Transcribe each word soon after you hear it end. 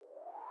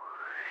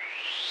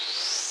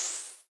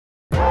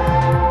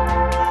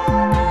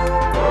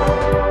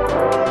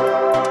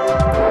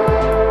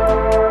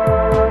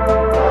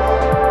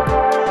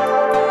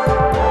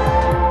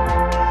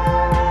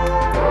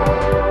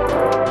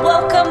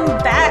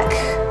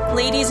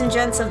ladies and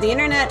gents of the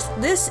internet.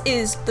 This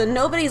is the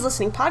Nobody's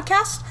Listening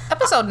podcast.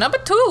 Episode number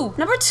 2.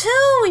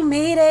 We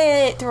made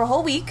it through a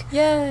whole week.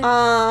 Yay.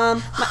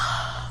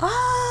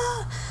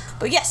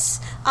 But yes,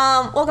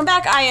 welcome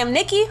back. I am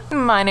Nikki.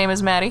 My name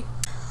is Maddie.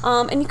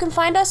 And you can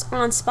find us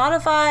on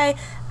Spotify,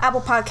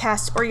 Apple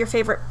Podcasts, or your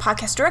favorite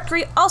podcast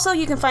directory. Also,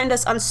 you can find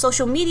us on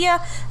social media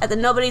at the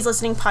Nobody's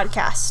Listening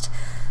podcast.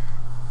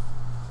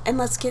 And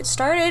let's get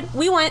started.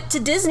 We went to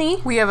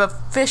Disney. We have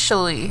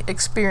officially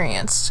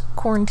experienced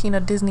quarantine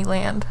at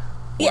Disneyland.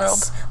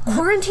 Yes.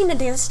 Quarantine at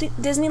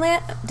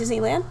Disneyland?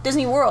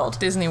 Disney World.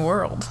 Disney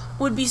World.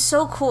 Would be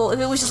so cool if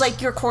it was just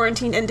like you're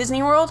quarantined in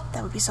Disney World.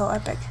 That would be so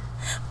epic.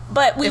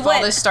 But we if went.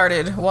 all this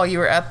started while you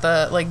were at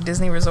the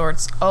Disney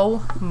resorts,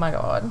 oh my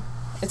god.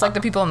 It's like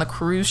the people on the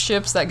cruise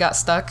ships that got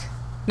stuck.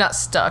 Not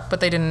stuck, but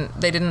they didn't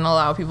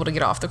allow people to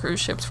get off the cruise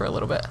ships for a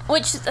little bit.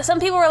 Which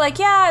some people were like,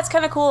 yeah, it's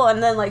kind of cool,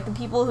 and then the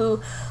people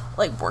who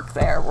work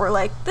there were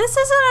like, this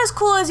isn't as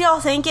cool as y'all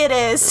think it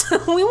is.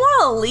 We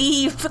want to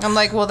leave. I'm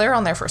like, well, they're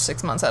on there for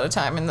 6 months at a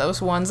time, and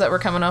those ones that were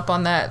coming up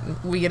on that,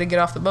 we get to get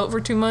off the boat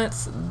for 2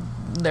 months,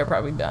 they're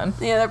probably done.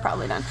 Yeah, they're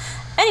probably done.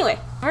 Anyway,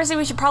 first thing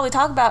we should probably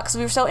talk about, because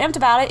we were so amped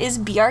about it, is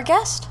Be Our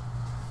Guest.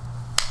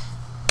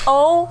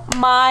 Oh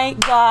my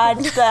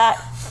god,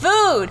 that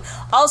food.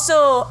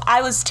 Also,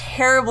 I was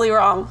terribly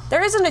wrong.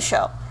 There isn't a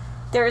show.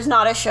 There is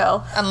not a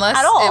show. Unless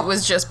at all. It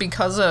was just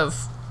because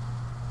of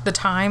the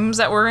times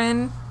that we're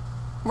in.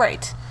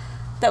 Right.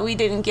 That we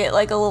didn't get a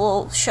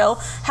little show.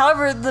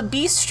 However, the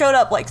Beast showed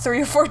up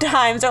 3 or 4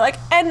 times. They're like,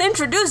 and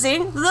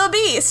introducing the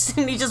Beast.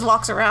 And he just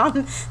walks around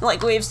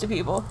and waves to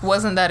people.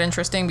 Wasn't that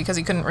interesting because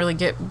he couldn't really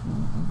get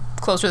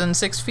closer than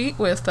 6 feet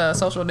with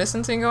social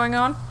distancing going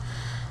on?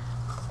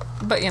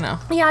 But, you know.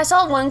 Yeah, I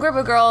saw one group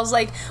of girls,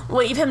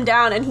 wave him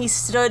down, and he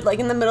stood,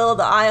 in the middle of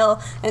the aisle,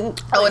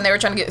 and... and they were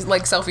trying to get,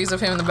 selfies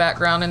of him in the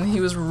background, and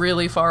he was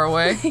really far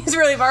away. He's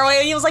really far away,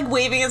 and he was,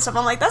 waving and stuff.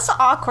 I'm like, that's so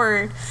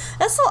awkward.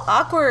 That's so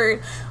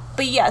awkward.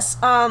 But, yes,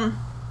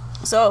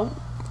 so,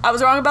 I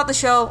was wrong about the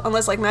show,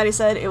 unless, Maddie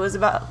said, it was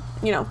about,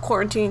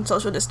 quarantine,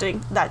 social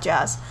distancing, that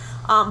jazz.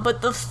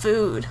 But the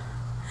food...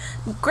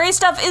 Gray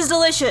stuff is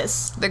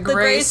delicious. The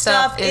gray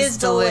stuff is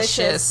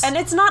delicious. And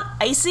it's not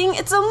icing,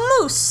 it's a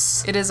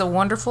mousse. It is a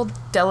wonderful,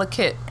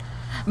 delicate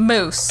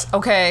mousse,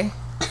 okay?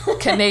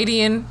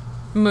 Canadian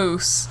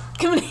mousse.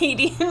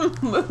 Canadian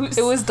mousse.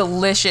 It was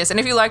delicious. And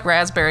if you like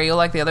raspberry, you'll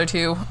like the other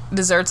 2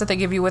 desserts that they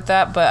give you with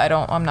that, but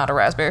I'm not a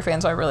raspberry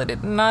fan, so I really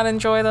did not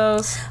enjoy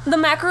those. The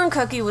macaroon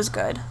cookie was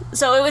good.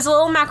 So it was a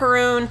little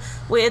macaroon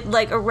with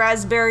a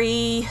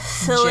raspberry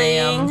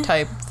filling. Jam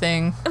type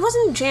thing. It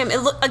wasn't jam. It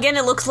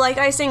looks like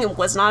icing. It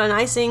was not an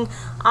icing.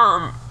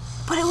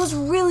 But it was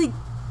really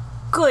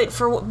good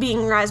for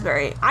being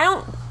raspberry. I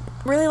don't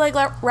really like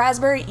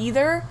raspberry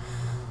either.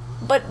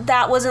 But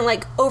that wasn't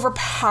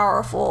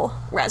overpowerful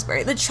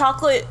raspberry. The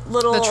chocolate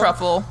little... The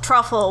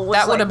truffle was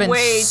that would have been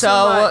way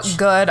so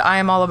good. I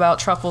am all about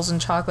truffles and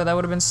chocolate. That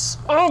would have been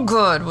so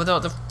good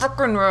without the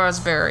frickin'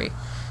 raspberry.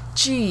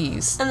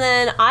 Jeez. And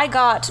then I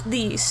got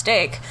the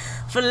steak.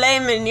 Filet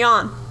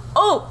mignon.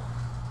 Oh!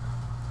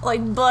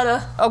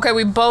 Butter. Okay,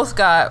 we both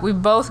got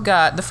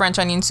the French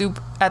onion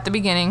soup at the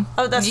beginning.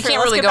 Oh, that's you true. Can't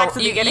Let's really get back to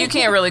the beginning. You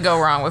can't really go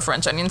wrong with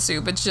French onion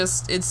soup. It's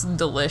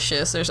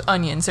delicious. There's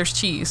onions, there's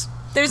cheese.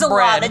 There's a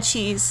lot of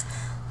cheese.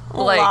 A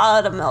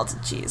lot of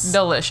melted cheese.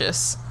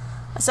 Delicious.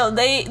 So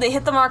they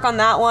hit the mark on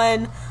that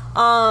one.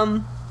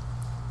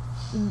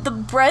 The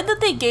bread that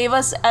they gave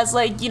us as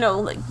bread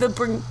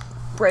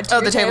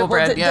to the table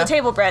bread, the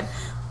table bread.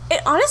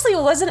 It honestly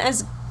wasn't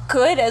as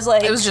good as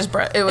it was just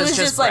bread. It was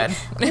just bread.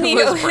 It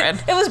was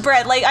bread. It was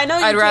bread. I know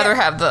I'd rather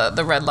have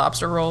the Red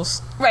Lobster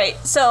rolls.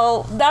 Right.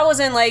 So that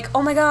wasn't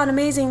oh my god,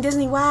 amazing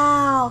Disney,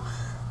 wow.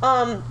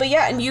 But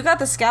yeah, and you got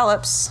the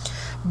scallops.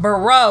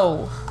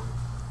 Bro.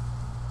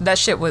 That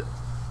shit was...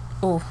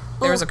 Ooh,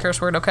 there was a curse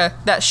word, okay?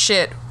 That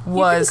shit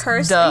was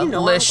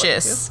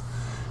delicious.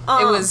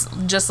 It was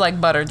just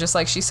like butter, just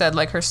like she said,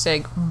 her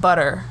steak,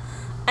 butter.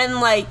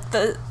 And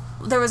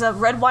there was a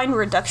red wine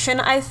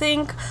reduction, I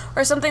think,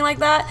 or something like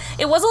that.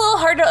 It was a little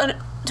hard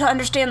to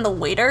understand the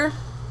waiter,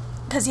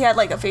 because he had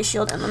a face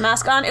shield and the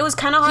mask on. It was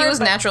kind of hard. He was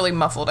naturally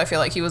muffled. I feel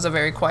like he was a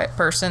very quiet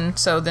person,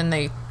 so then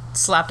they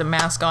slapped a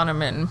mask on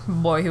him, and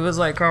boy, he was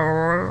like,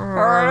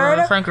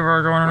 oh, thank you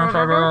for joining us.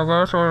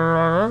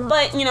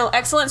 But,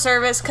 excellent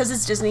service, because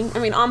it's Disney. I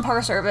mean, on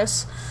par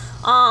service.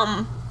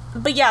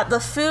 But yeah,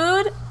 the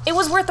food, it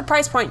was worth the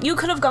price point. You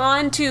could have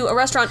gone to a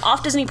restaurant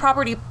off Disney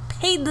property,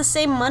 paid the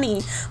same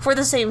money for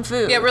the same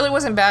food. Yeah, it really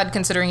wasn't bad,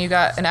 considering you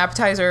got an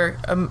appetizer,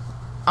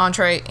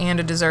 entree, and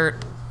a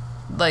dessert.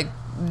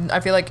 I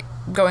feel like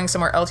going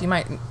somewhere else, you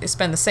might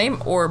spend the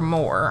same or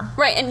more.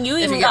 Right, and you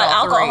even got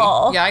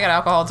alcohol. 3. Yeah, I got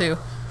alcohol, too.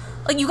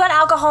 You got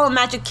alcohol in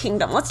Magic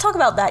Kingdom. Let's talk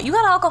about that. You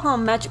got alcohol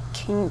in Magic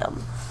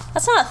Kingdom.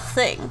 That's not a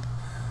thing.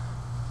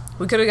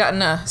 We could have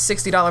gotten a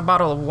 $60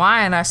 bottle of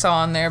wine I saw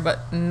on there,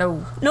 but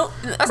no. No.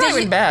 That's not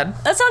even bad.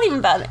 That's not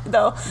even bad,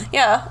 though.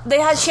 Yeah. They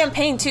had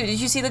champagne, too.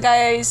 Did you see the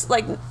guys,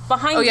 like,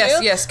 behind you?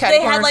 Oh, yes.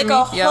 They had, like,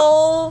 a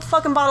whole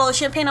fucking bottle of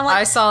champagne. I'm like,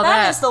 I saw that.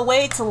 That is the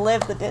way to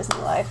live the Disney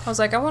life. I was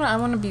like, I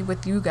want to be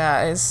with you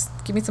guys.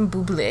 Give me some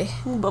bubbly.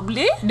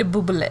 Bubbly? The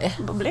bubbly.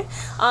 Bubbly.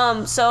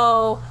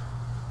 So,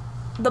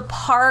 the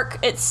park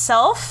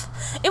itself,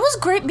 it was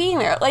great being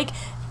there. Like,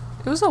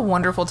 it was a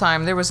wonderful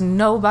time. There was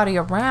nobody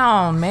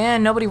around,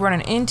 man. Nobody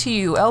running into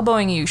you,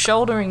 elbowing you,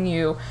 shouldering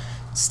you,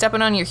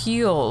 stepping on your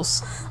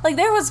heels. Like,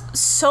 there was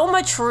so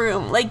much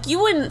room. Like, you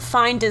wouldn't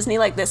find Disney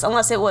like this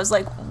unless it was,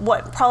 like,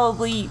 what,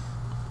 probably...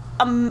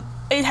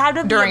 it had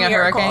to be during a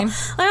hurricane?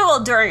 Like,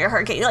 well, during a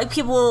hurricane. Like,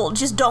 people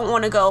just don't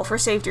want to go for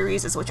safety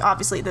reasons, which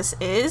obviously this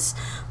is.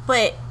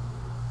 But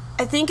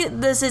I think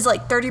this is,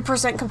 like,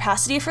 30%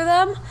 capacity for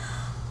them.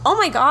 Oh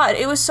my god,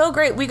 it was so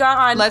great. We got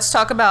on... Let's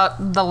talk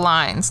about the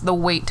lines, the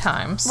wait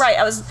times. Right,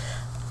 I was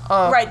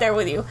right there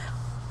with you.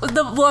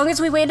 The longest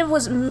we waited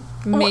was...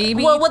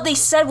 Maybe... Well, what they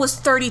said was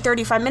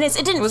 30-35 minutes.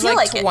 It didn't feel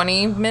like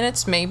 20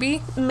 minutes,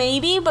 maybe?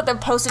 Maybe, but the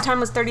posted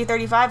time was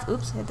 30-35.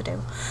 Oops, I hit the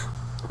table.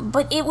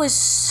 But it was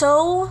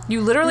so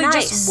You literally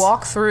nice. just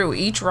walk through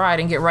each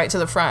ride and get right to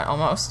the front,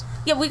 almost.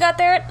 Yeah, we got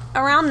there at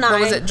around 9. What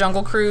was it,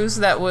 Jungle Cruise?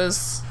 That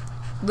was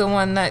the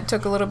one that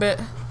took a little bit...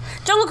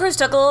 Jungle Cruise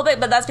took a little bit,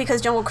 but that's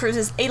because Jungle Cruise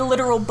is a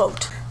literal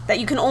boat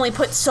that you can only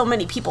put so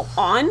many people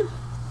on.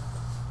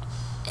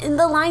 In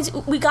the lines,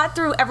 we got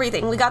through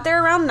everything. We got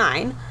there around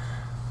 9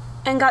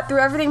 and got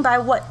through everything by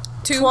what?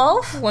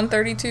 12?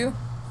 1:32?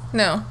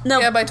 No. No.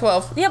 Yeah, by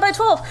 12. Yeah, by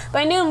 12.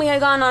 By noon, we had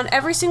gone on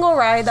every single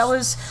ride that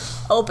was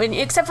open,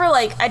 except for,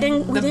 like, we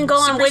didn't go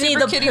on Winnie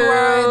the Pooh,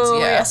 rides,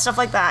 yeah, stuff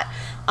like that.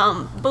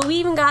 But we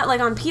even got, like,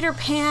 on Peter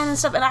Pan and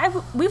stuff,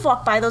 and we've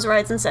walked by those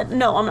rides and said,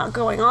 no, I'm not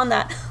going on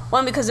that.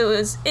 One, because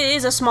it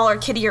is a smaller,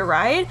 kiddier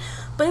ride,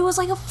 but it was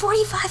like a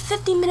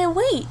 45-50 minute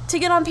wait to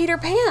get on Peter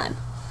Pan,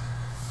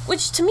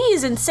 which to me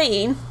is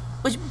insane.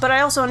 But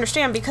I also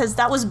understand because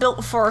that was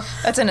built for...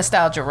 That's a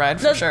nostalgia ride,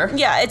 for sure.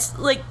 Yeah, it's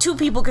like 2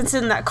 people can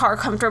sit in that car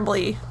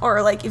comfortably,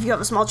 or like if you have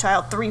a small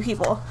child, 3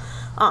 people.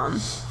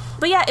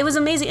 But yeah, it was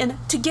amazing.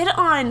 And to get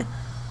on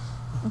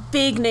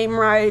big name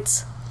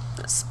rides...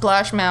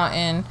 Splash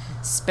Mountain,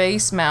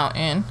 Space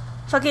Mountain.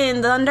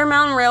 Fucking the Thunder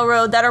Mountain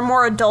Railroad that are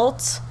more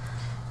adult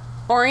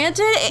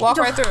oriented. Walk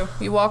right through.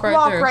 You walk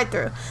right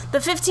through. The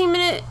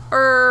 15-minute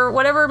or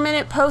whatever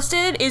minute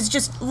posted is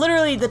just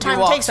literally the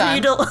time it takes for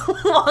you to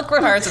walk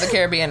around. Pirates of the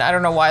Caribbean. I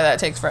don't know why that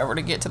takes forever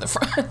to get to the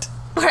front.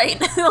 Right.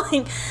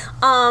 Like,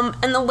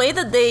 and the way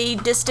that they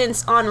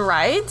distance on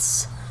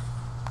rides,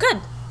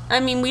 good. I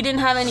mean, we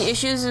didn't have any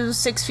issues. It was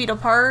 6 feet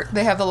apart.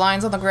 They have the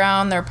lines on the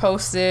ground. They're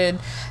posted.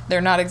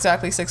 They're not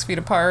exactly 6 feet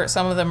apart.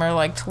 Some of them are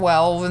like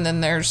 12, and then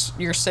there's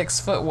your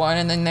 6'1",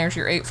 and then there's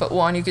your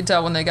 8'1". You could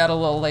tell when they got a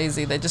little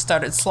lazy. They just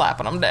started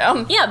slapping them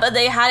down. Yeah, but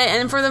they had it,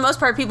 and for the most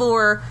part, people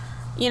were,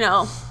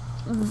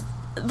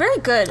 very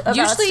good about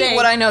Usually staying.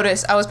 What I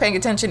noticed, I was paying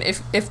attention.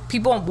 If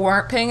people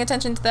weren't paying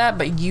attention to that,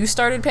 but you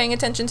started paying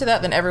attention to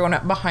that, then everyone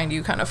behind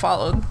you kind of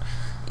followed.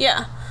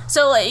 Yeah.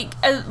 So, like...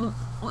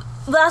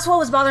 that's what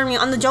was bothering me.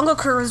 On the Jungle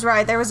Cruise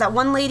ride, there was that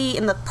one lady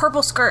in the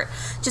purple skirt,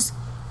 just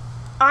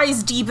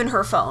eyes deep in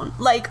her phone,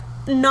 like,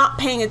 not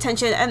paying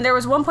attention. And there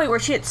was one point where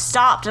she had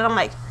stopped, and I'm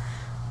like,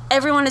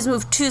 everyone has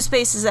moved 2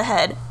 spaces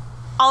ahead.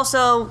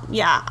 Also,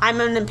 yeah,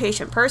 I'm an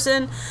impatient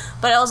person,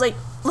 but I was like,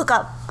 look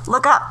up,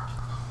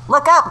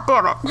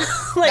 damn it.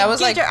 Like, that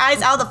was get your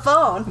eyes out of the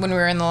phone. When we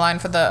were in the line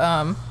for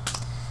the,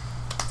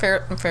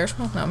 Ferris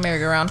wheel? No,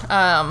 merry-go-round.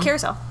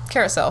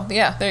 Carousel.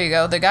 Yeah, there you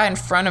go. The guy in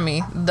front of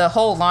me, the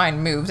whole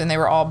line moved, and they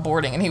were all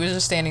boarding, and he was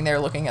just standing there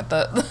looking at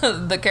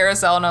the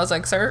carousel, and I was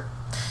like, sir,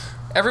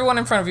 everyone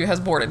in front of you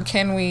has boarded.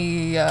 Can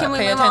we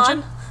pay attention?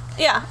 On?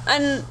 Yeah,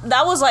 and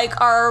that was,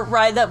 like, our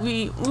ride that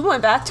we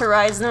went back to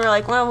rides, and they were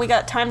like, well, we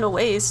got time to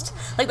waste.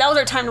 Like, that was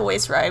our time to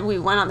waste ride. We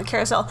went on the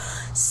carousel.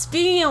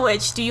 Speaking of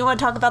which, do you want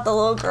to talk about the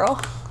little girl?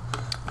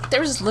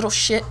 There was this little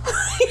shit.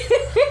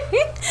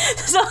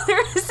 So there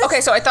was this...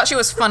 Okay, so I thought she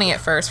was funny at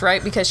first,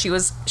 right? Because she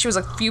was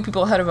a few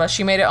people ahead of us.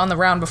 She made it on the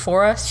round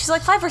before us. She's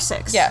like 5 or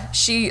 6. Yeah,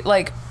 she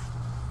wasn't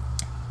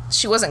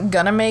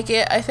gonna make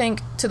it, I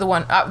think, to the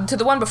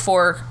one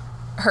before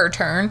her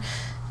turn.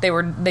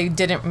 They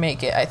didn't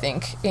make it, I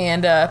think.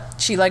 And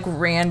she like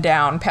ran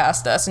down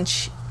past us, and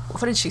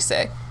what did she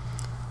say?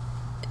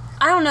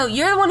 I don't know.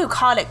 You're the one who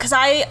caught it, because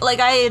I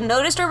had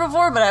noticed her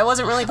before, but I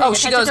wasn't really paying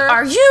attention to her. She goes,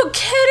 "Are you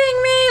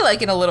kidding me?"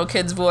 Like in a little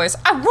kid's voice.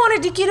 I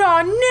wanted to get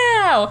on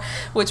now,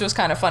 which was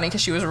kind of funny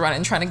because she was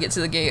running, trying to get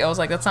to the gate. I was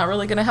like, "That's not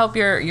really going to help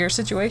your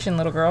situation,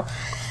 little girl."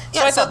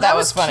 So I thought that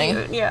was funny.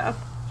 Cute, yeah.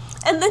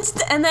 And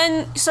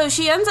then so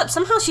she ends up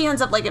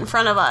like in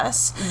front of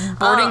us.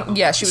 Boarding,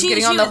 she was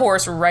getting on the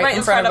horse right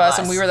in front of us,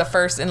 and we were the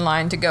first in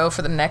line to go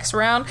for the next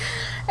round.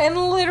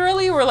 And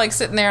literally, we're like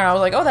sitting there, and I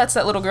was like, "Oh, that's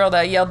that little girl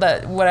that yelled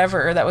that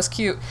whatever. That was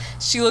cute."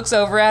 She looks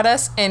over at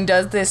us and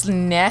does this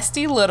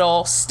nasty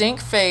little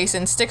stink face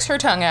and sticks her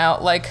tongue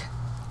out like.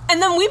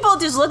 And then we both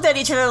just looked at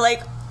each other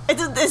like,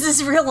 "Is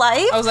this real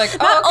life?" I was like,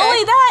 "Oh, Not okay."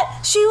 only that,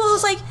 she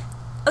was like,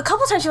 a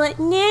couple times she went,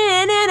 nah,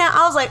 nah, nah, nah.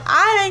 I was like,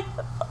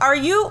 are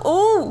you?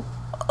 Ooh.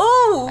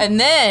 And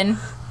then,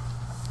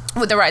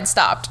 when the ride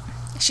stopped,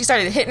 she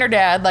started hitting her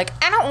dad, like,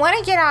 I don't want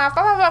to get off,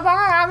 blah, blah,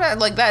 blah, blah.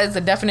 Like, that is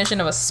the definition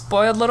of a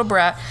spoiled little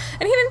brat.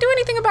 And he didn't do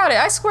anything about it.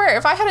 I swear,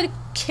 if I had a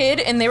kid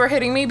and they were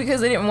hitting me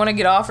because they didn't want to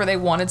get off or they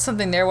wanted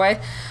something their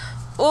way,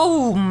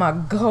 oh my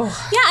god.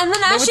 Yeah, and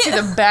then they would see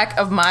the back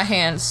of my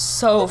hand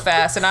so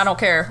fast, and I don't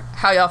care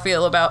how y'all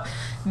feel about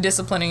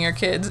disciplining your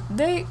kids.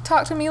 They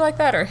talk to me like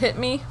that or hit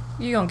me,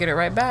 you gonna get it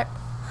right back.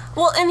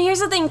 Well, and here's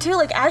the thing, too.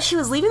 Like, as she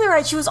was leaving the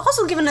ride, she was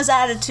also giving us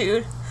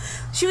attitude.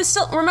 She was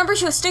still... Remember,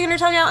 she was sticking her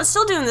tongue out and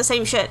still doing the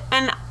same shit.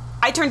 And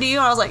I turned to you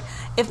and I was like,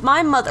 if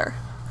my mother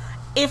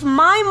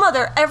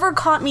ever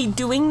caught me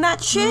doing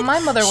that shit,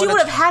 she would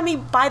have had me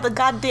by the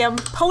goddamn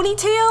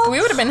ponytail. We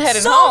would have been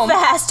headed so home.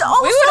 Fast. Oh,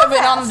 we would have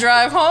been on the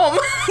drive home.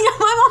 Yeah,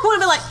 my mom would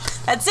have been like,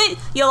 that's it.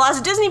 You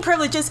lost Disney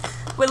privileges.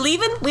 We're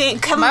leaving. We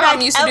ain't coming back. My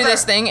mom used to ever. do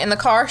this thing in the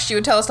car. She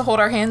would tell us to hold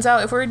our hands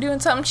out. If we were doing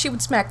something, she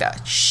would smack the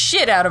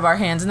shit out of our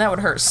hands, and that would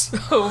hurt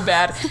so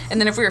bad.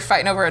 And then if we were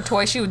fighting over a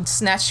toy, she would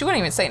snatch. She wouldn't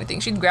even say anything.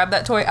 She'd grab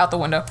that toy out the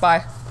window.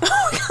 Bye.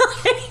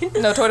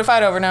 No toy to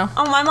fight over now.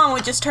 Oh, my mom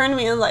would just turn to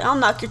me and like, I'll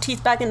knock your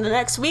teeth back into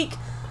next week.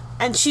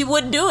 And she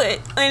would do it.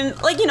 And,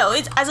 like, you know,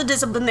 it's, as a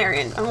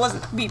disciplinarian, I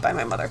wasn't beat by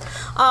my mother.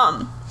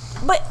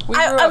 But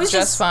I was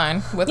just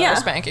fine with our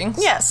spankings.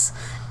 Yes.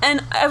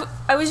 And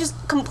I was just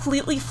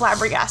completely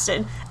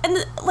flabbergasted. And,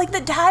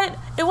 the dad,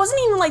 it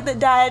wasn't even like the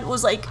dad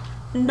was, like,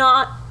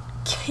 not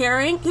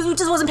caring. He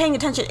just wasn't paying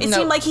attention. It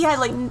seemed like he had,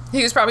 like...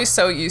 He was probably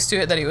so used to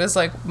it that he was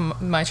like,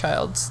 my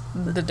child's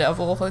the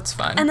devil. It's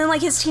fine. And then,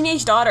 like, his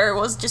teenage daughter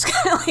was just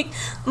kind of, like,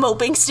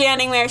 moping,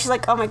 standing there. She's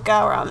like, oh, my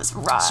God, we're on this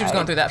ride. She was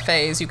going through that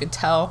phase. You could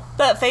tell.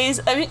 That phase.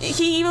 I mean,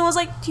 he even was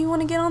like, do you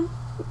want to get on...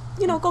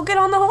 You know, go get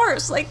on the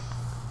horse. Like,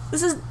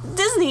 this is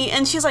Disney.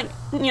 And she's like,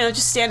 you know,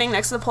 just standing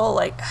next to the pole,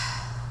 like...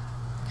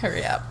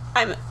 Hurry up.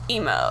 I'm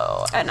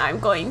emo, and I'm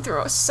going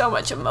through so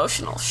much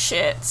emotional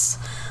shits.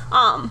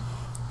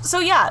 So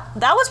yeah,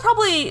 that was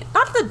probably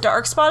not the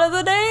dark spot of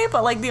the day,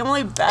 but like the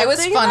only bad. It was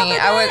thing funny.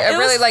 It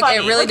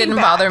really didn't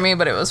back. bother me,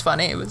 but it was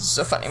funny. It was just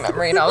a funny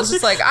memory, and I was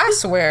just like, I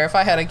swear, if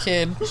I had a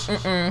kid,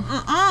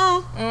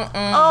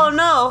 oh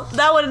no,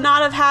 that would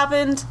not have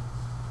happened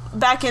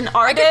back in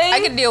our day.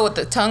 I could deal with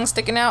the tongue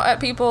sticking out at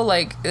people,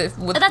 like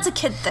that's a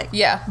kid thing.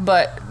 Yeah,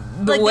 but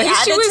the like way the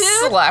she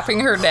was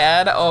slapping her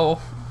dad,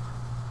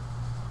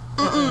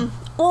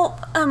 Well,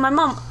 my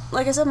mom,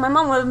 like I said, my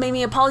mom would have made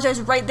me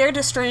apologize right there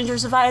to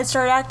strangers if I had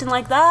started acting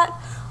like that.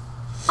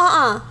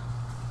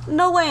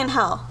 No way in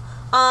hell.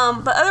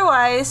 But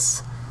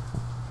otherwise...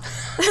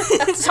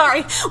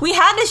 Sorry, we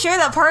had to share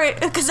that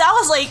part, because that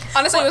was like...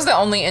 Honestly, it was the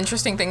only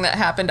interesting thing that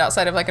happened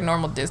outside of like a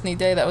normal Disney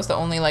day. That was the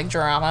only like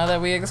drama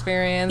that we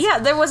experienced. Yeah,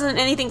 there wasn't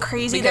anything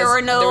crazy.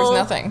 Because there was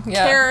nothing.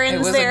 Yeah,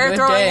 Karens there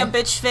throwing a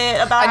bitch fit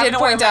about... I did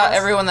point out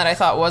everyone that I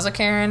thought was a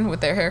Karen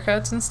with their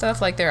haircuts and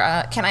stuff. Like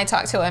their, can I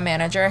talk to a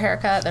manager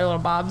haircut? Their little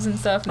bobs and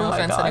stuff. No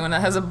offense to anyone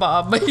that has a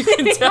bob, but you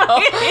can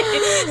tell.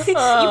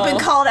 You've been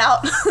called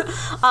out.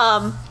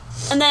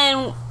 And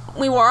then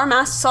we wore our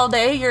masks all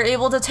day. You're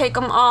able to take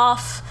them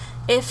off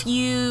if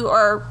you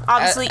are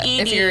obviously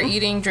eating. If you're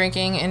eating,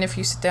 drinking, and if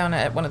you sit down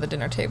at one of the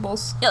dinner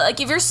tables. Yeah,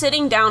 like if you're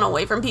sitting down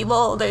away from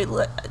people, they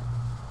let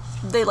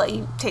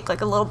you take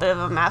like a little bit of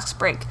a mask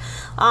break.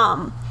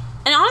 And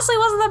honestly, it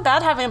wasn't that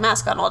bad having a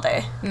mask on all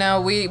day. No,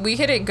 we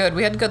hit it good.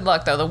 We had good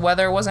luck though. The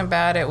weather wasn't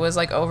bad. It was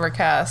like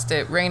overcast.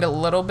 It rained a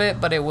little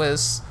bit, but it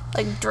was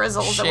like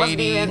drizzles. Shady it wasn't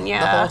even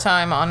the whole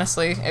time.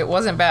 Honestly, it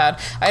wasn't bad.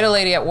 I had a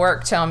lady at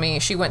work tell me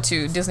she went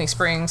to Disney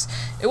Springs.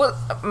 It was,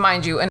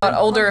 mind you, an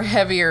older,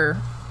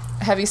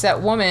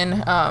 heavy-set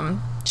woman.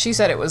 She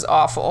said it was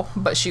awful,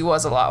 but she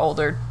was a lot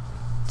older,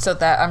 so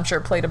that I'm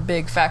sure played a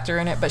big factor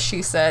in it. But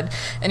she said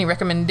any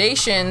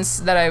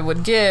recommendations that I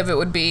would give, it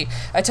would be,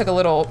 I took a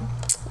little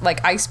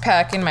like ice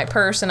pack in my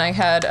purse, and I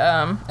had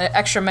an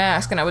extra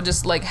mask, and I would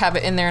just like have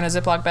it in there in a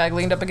Ziploc bag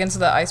leaned up against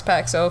the ice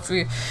pack. So if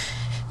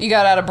you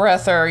got out of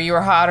breath or you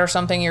were hot or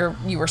something,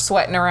 you were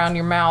sweating around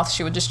your mouth,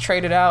 she would just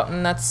trade it out.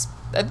 And that's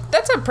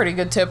a pretty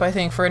good tip, I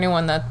think, for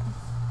anyone that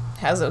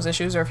has those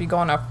issues, or if you go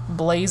on a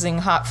blazing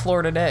hot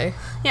Florida day.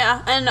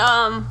 Yeah, and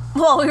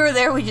while we were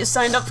there, we just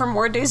signed up for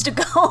more days to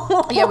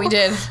go. Yeah, we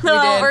did.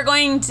 We're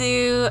going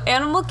to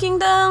Animal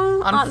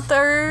Kingdom on the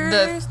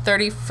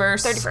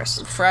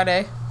 31st.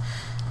 Friday.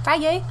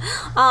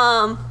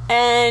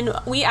 And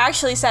we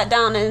actually sat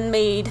down and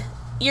made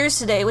ears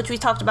today, which we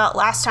talked about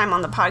last time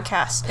on the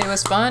podcast. It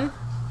was fun.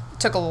 It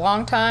took a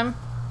long time.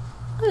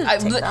 It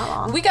didn't take that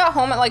long. We got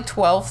home at like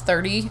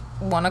 12:30,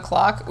 1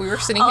 o'clock. We were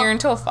sitting here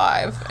until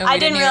 5. And I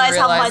didn't realize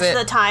how much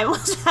the time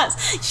was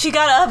past. She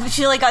got up,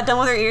 she like got done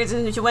with her ears,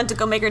 and she went to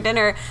go make her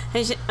dinner.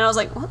 And I was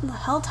like, what the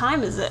hell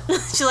time is it?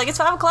 She's like, it's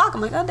 5 o'clock.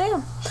 I'm like, oh,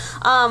 damn.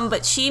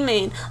 But she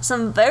made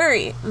some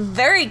very,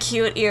 very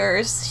cute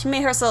ears. She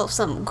made herself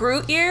some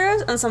Groot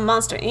ears and some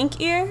Monster Inc.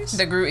 ears.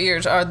 The Groot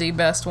ears are the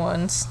best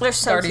ones. They're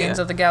so Guardians cute.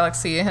 of the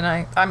Galaxy. And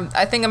I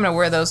think I'm going to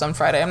wear those on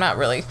Friday. I'm not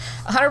really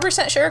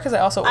 100% sure, because I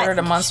also ordered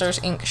a Monsters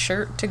Inc.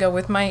 shirt to go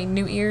with my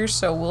new ears,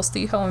 so we'll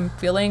see how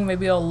feeling,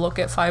 maybe I'll look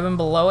at Five and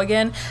Below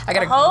again. I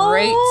got a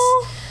great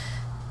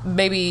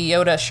Baby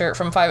Yoda shirt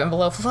from Five and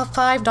Below for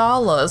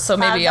 $5. So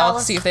maybe I'll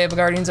see if they have a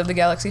Guardians of the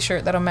Galaxy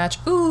shirt that'll match.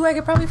 Ooh, I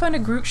could probably find a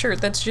Groot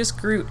shirt that's just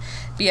Groot.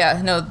 But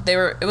yeah, no,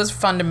 it was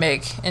fun to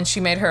make, and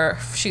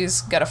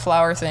she's got a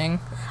flower thing.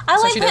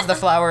 She does the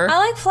flower. I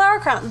like flower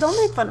crowns. Don't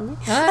make fun of me.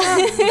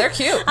 They're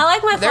cute. I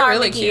like my flower. They're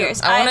really cute.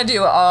 Ears. I want to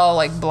do all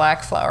like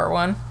black flower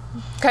one,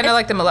 kind of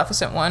like the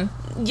Maleficent one.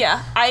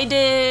 Yeah, I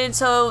did.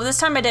 So this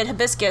time I did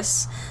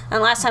hibiscus,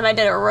 and last time I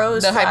did a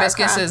rose. The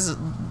hibiscus is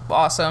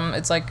awesome.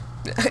 It's like,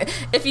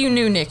 if you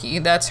knew Nikki,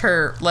 that's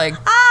her like.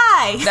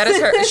 That is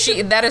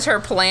her. That is her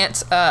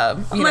plant.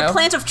 My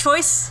plant of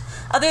choice.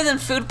 Other than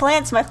food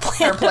plants, my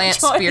plant. Her plant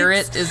of choice.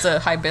 Spirit is a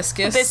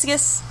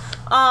hibiscus.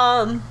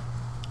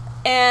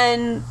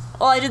 And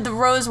I did the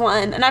rose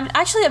one, and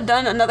I've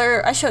done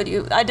another. I showed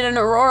you. I did an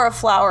aurora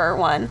flower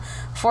one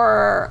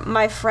for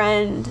my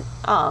friend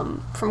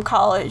from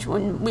college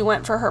when we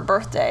went for her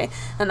birthday,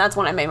 and that's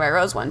when I made my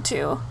rose one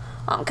too.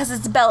 Because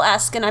it's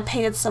Belle-esque, and I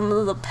painted some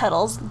of the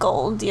petals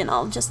gold,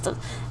 just to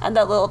add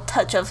that little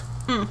touch of.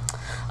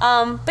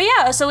 But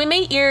yeah, so we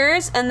made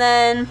ears, and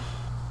then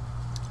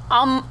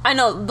I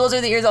know those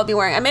are the ears I'll be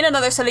wearing. I made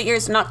another set of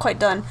ears, not quite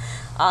done.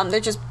 They're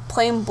just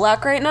plain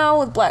black right now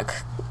with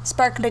black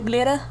sparkly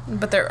glitter.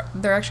 But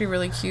they're actually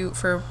really cute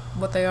for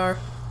what they are.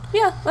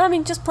 Yeah,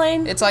 just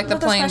plain. It's like the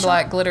plain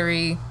black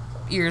glittery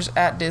ears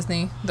at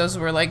Disney. Those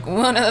were like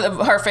one of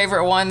our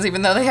favorite ones,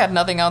 even though they had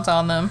nothing else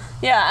on them.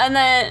 Yeah, and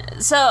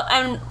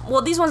then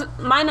these ones,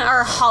 mine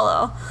are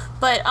hollow,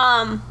 but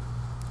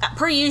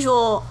per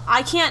usual,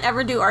 I can't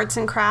ever do arts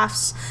and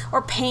crafts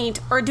or paint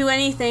or do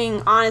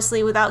anything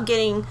honestly without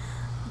getting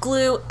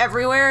glue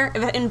everywhere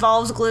if it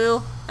involves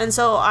glue, and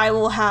so I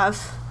will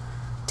have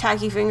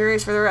tacky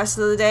fingers for the rest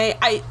of the day.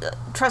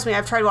 Trust me,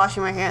 I've tried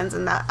washing my hands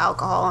and that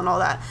alcohol and all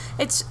that.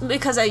 It's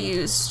because I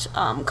used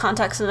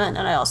contact cement,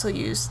 and I also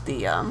used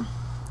the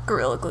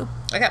Gorilla Glue.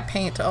 I got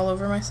paint all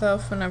over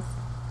myself, and I've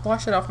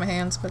washed it off my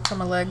hands, but it's on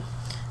my leg.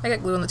 I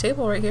got glue on the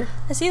table right here.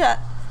 I see that.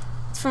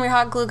 It's from your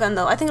hot glue gun,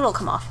 though. I think it'll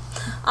come off.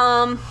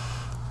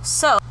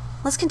 So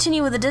let's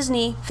continue with the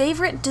Disney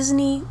favorite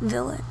Disney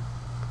villain.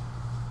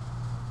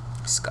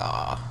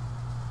 Scar.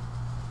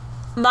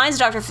 Mine's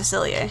Dr.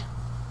 Facilier.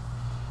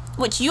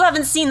 Which you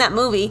haven't seen that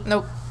movie.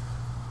 Nope.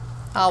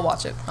 I'll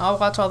watch it. I'll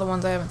watch all the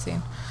ones I haven't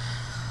seen.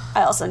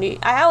 I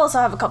also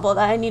have a couple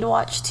that I need to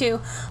watch too.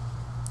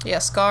 Yeah,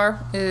 Scar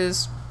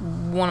is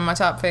one of my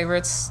top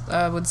favorites.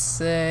 I would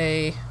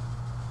say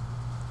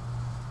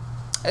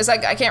it's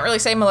like I can't really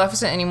say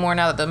Maleficent anymore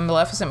now that the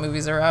Maleficent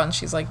movies are out, and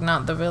she's like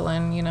not the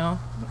villain,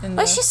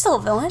 But she's still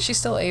a villain. She's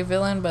still a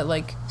villain, but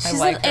like she's I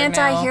like an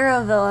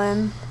anti-hero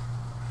villain.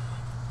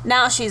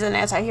 Now she's an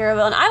anti-hero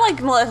villain. I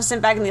liked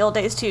Maleficent back in the old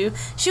days, too.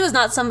 She was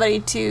not somebody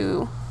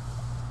to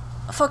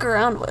fuck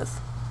around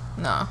with.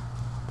 Nah.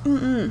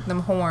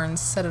 Them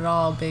horns said it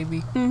all,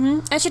 baby.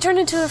 And she turned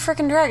into a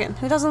freaking dragon.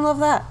 Who doesn't love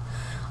that?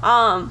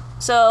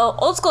 So,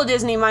 old school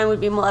Disney, mine would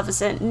be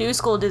Maleficent. New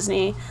school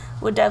Disney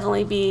would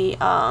definitely be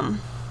Dr.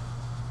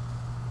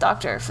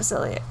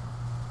 Facilier.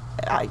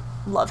 I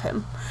love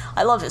him.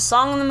 I love his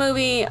song in the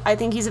movie. I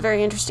think he's a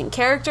very interesting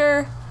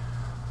character.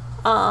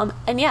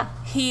 And yeah,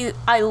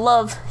 I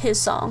love his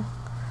song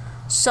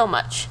so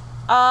much.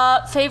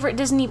 Favorite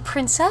Disney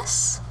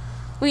princess?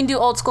 We can do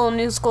old school and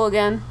new school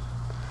again.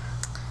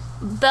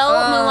 Belle,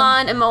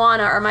 Mulan, and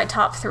Moana are my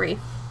top 3.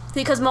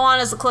 Because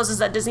Moana is the closest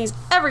that Disney's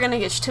ever going to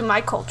get to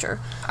my culture.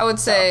 I would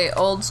say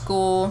old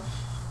school.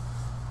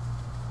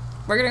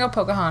 We're going to go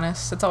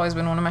Pocahontas. It's always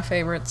been one of my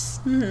favorites.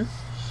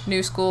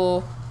 New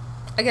school.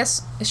 I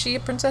guess, is she a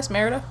princess?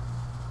 Merida?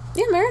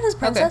 Yeah, Merida's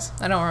princess.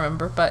 Okay. I don't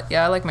remember, but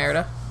yeah, I like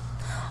Merida.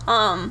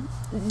 I'm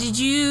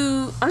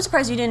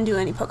surprised you didn't do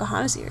any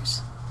Pocahontas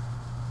ears.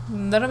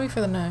 That'll be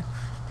for the next.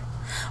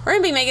 We're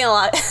gonna be making a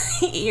lot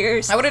of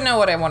ears. I wouldn't know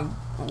what I want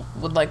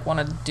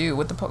to do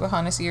with the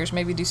Pocahontas ears.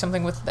 Maybe do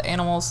something with the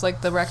animals,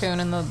 like the raccoon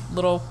and the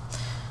little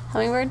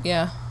hummingbird.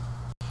 Yeah.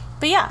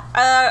 But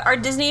yeah, our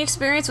Disney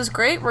experience was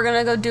great. We're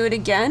gonna go do it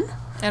again.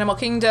 Animal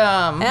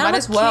Kingdom. Might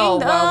as well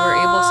while we're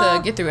able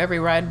to get through every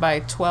ride by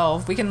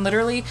 12. We can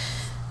literally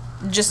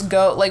just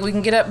go, like, we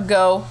can get up,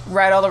 go,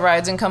 ride all the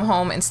rides, and come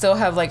home and still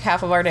have, like,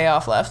 half of our day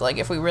off left, like,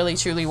 if we really,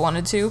 truly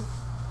wanted to.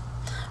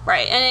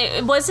 Right, and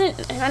it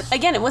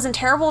wasn't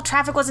terrible.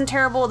 Traffic wasn't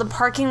terrible. The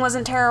parking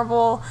wasn't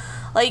terrible.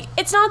 Like,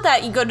 it's not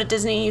that you go to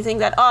Disney and you think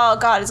that, oh,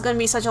 God, it's going to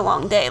be such a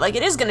long day. Like,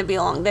 it is going to be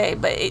a long day,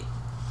 but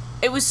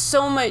it was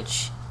so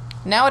much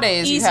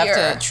nowadays easier. You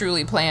have to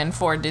truly plan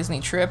for a Disney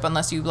trip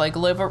unless you, like,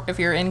 if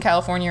you're in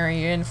California or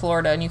you're in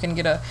Florida and you can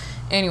get a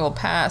annual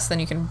pass, then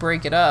you can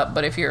break it up.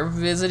 But if you're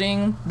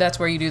visiting, that's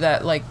where you do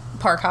that, like,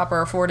 park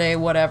hopper, 4-day,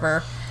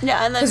 whatever.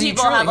 Yeah, and then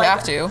people you truly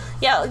have to.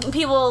 Yeah,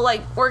 people,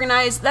 like,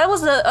 organize. That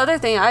was the other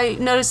thing. I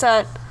noticed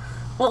that,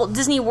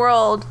 Disney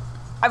World,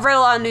 I've read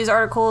a lot of news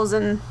articles,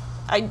 and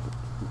I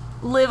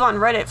live on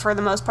Reddit for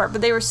the most part,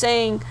 but they were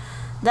saying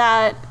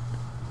that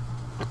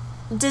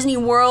Disney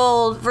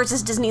World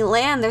versus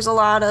Disneyland, there's a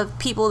lot of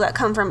people that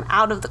come from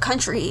out of the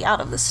country,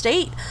 out of the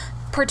state,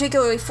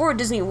 particularly for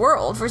Disney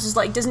World versus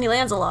like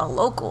Disneyland's a lot of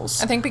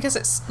locals. I think because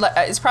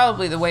it's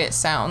probably the way it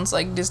sounds.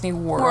 Like Disney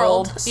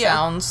World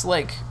sounds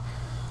like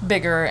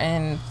bigger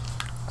and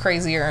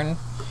crazier and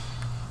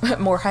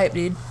more hype,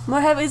 dude.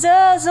 More hype is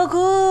so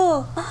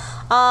cool.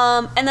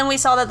 And then we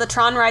saw that the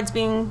Tron ride's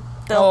being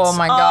built. Oh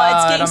my god,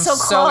 it's getting so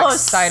close. So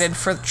excited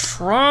for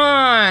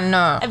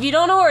Tron. If you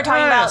don't know what we're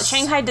talking about,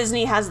 Shanghai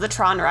Disney has the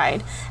Tron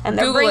ride, and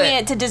they're bringing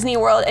it to Disney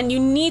World, and you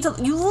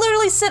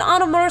literally sit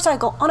on a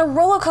motorcycle on a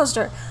roller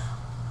coaster.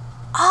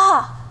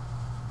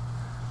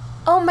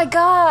 Oh my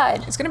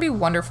god. It's going to be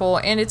wonderful,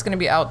 and it's going to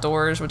be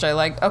outdoors, which I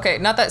like. Okay,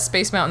 not that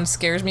Space Mountain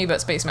scares me,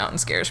 but Space Mountain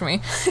scares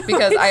me.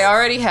 Because I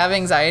already have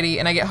anxiety,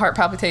 and I get heart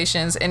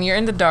palpitations, and you're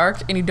in the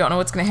dark, and you don't know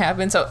what's going to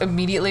happen. So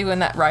immediately when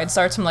that ride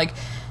starts, I'm like,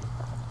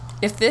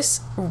 if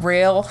this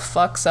rail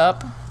fucks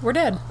up, we're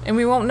dead. And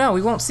we won't know.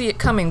 We won't see it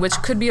coming, which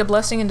could be a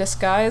blessing in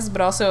disguise,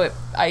 but also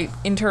I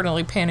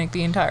internally panic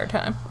the entire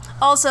time.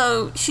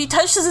 Also, she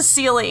touches the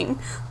ceiling.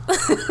 I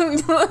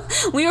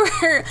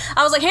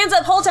was like, hands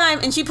up whole time,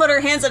 and she put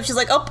her hands up. She's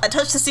like, oh, I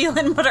touched the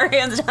ceiling and put her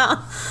hands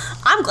down.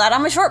 I'm glad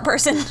I'm a short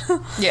person.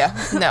 Yeah,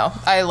 no,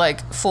 I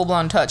like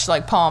full-blown touch,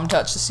 like palm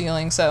touch the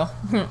ceiling, so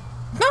no,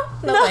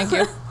 thank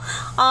you.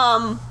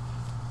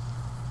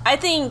 I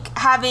think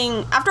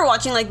after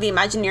watching like the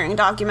Imagineering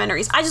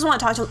documentaries, I just want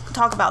to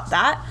talk about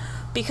that,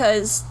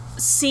 because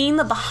seeing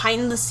the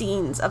behind the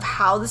scenes of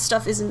how this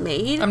stuff is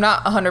made. I'm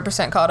not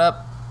 100% caught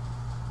up.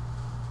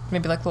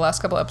 Maybe like the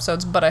last couple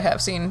episodes, but I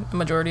have seen a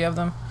majority of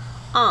them.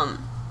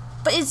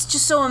 But it's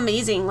just so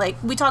amazing.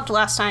 Like we talked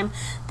last time,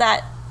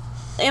 that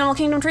Animal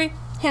Kingdom tree,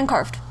 hand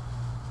carved.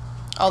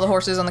 All the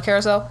horses on the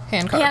carousel,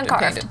 hand carved. And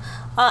painted.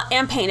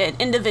 And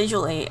painted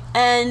individually,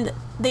 and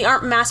they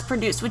aren't mass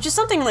produced, which is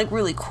something like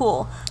really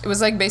cool. It was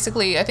like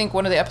basically, I think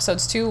one of the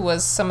episodes too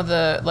was some of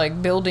the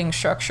like building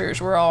structures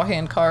were all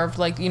hand carved,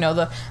 like, you know,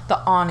 the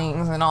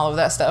awnings and all of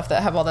that stuff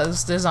that have all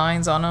those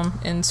designs on them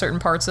in certain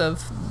parts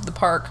of the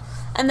park.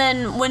 And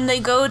then when they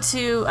go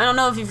to, I don't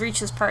know if you've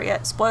reached this part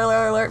yet,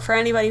 spoiler alert for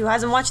anybody who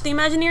hasn't watched the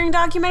Imagineering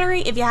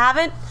documentary. If you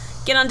haven't,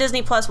 get on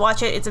Disney Plus,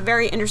 watch it. It's a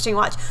very interesting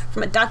watch.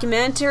 From a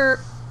documentary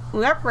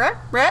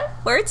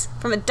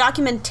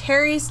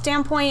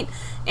standpoint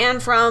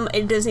and from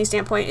a Disney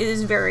standpoint, it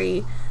is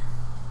very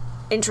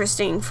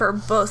interesting for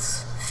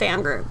both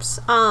fan groups.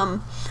 But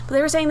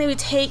they were saying they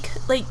would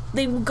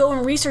they would go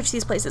and research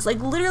these places, like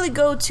literally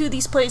go to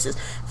these places,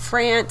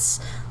 France,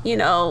 you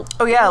know.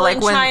 Oh yeah,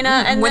 like China,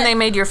 and when they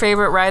made Your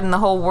Favorite Ride in the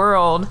Whole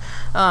World,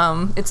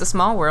 It's a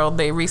Small World,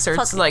 they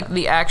researched like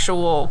the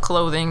actual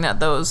clothing that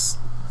those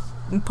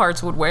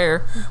parts would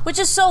wear, which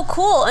is so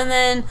cool. And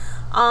then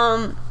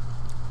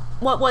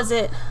what was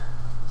it?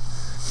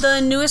 The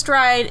newest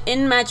ride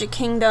in Magic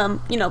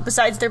Kingdom, you know,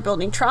 besides they're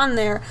building Tron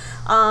there,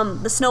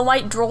 the Snow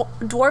White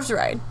Dwarves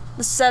ride,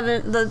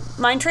 the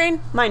Mine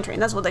Train,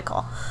 that's what they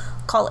call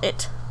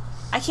it.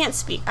 I can't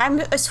speak.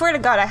 I swear to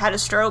God, I had a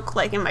stroke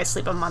like in my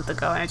sleep a month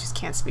ago, and I just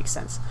can't speak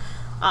since.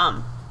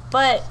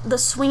 But the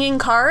swinging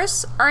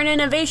cars are an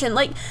innovation.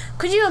 Like,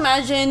 could you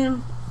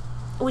imagine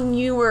when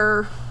you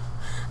were?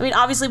 I mean,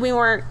 obviously we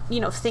weren't, you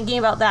know, thinking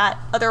about that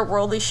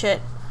otherworldly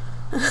shit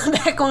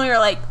back when we were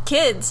like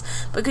kids.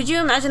 But could you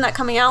imagine that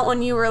coming out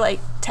when you were like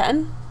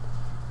 10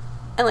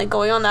 and like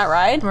going on that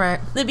ride? Right.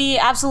 That'd be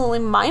absolutely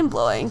mind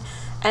blowing.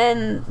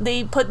 And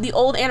they put the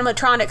old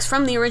animatronics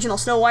from the original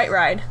Snow White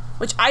ride,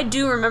 which I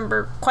do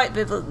remember quite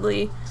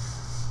vividly.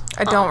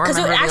 I don't remember. Because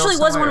it actually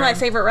was one of my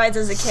favorite rides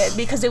as a kid,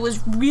 because it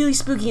was really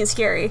spooky and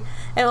scary,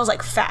 and it was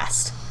like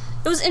fast.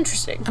 It was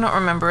interesting. I don't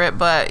remember it,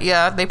 but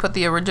yeah, they put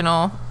the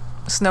original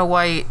Snow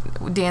White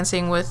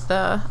dancing with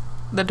the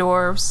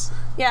dwarves.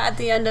 Yeah, at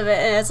the end of it,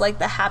 and it's like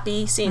the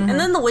happy scene. And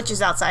then the witch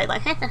is outside,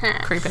 like,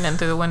 creeping in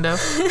through the window.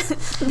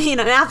 Being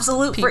an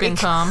absolute peeping freak.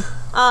 Tom.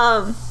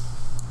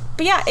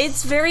 But yeah,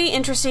 it's very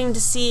interesting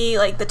to see,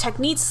 like, the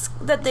techniques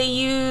that they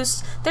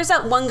use. There's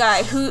that one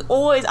guy who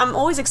I'm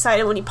always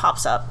excited when he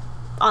pops up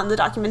on the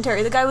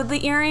documentary. The guy with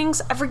the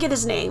earrings. I forget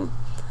his name.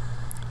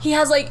 He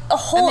has, like, a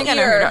whole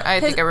ear. I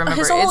think I remember.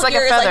 His whole it's like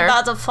ear a feather. is, like,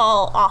 about to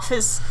fall off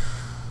his...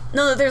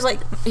 No, there's like...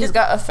 He's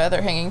got a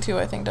feather hanging too,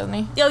 I think, doesn't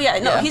he? Oh, yeah.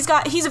 No,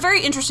 yeah. He's a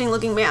very interesting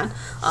looking man.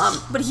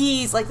 But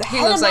he's like the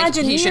head Imagineer like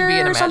he should be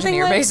an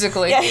Imagineer,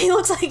 basically. Yeah, he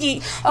looks like he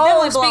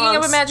speaking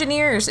of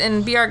Imagineers,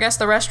 in Be Our Guest,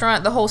 the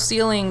restaurant, the whole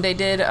ceiling, they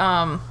did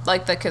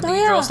like the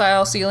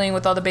cathedral-style ceiling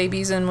with all the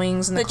babies and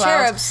wings and the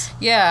clouds. Cherubs.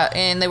 Yeah,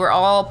 and they were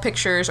all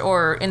pictures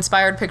or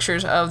inspired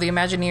pictures of the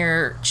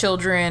Imagineer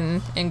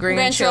children and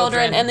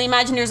grandchildren. And the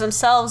Imagineers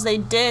themselves, they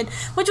did,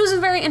 which was a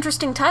very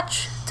interesting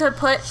touch to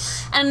put.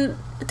 And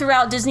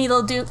throughout Disney,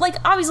 they'll do, like,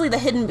 obviously the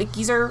hidden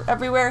Mickeys are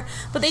everywhere,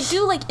 but they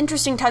do, like,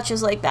 interesting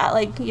touches like that,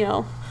 like, you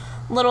know,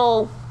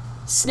 little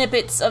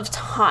snippets of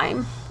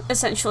time,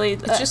 essentially.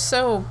 It's just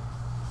so...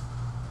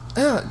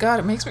 Oh,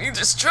 God, it makes me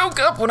just choke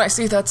up when I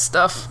see that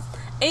stuff.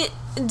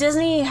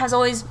 Disney has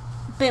always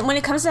been, when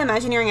it comes to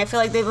Imagineering, I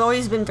feel like they've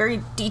always been very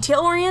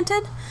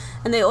detail-oriented,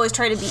 and they always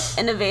try to be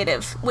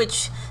innovative,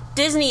 which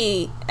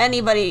Disney,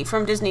 anybody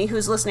from Disney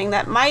who's listening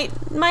that might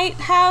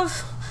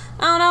have...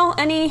 I don't know,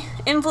 any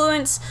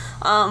influence.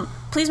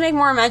 please make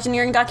more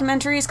Imagineering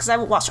documentaries, because I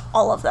will watch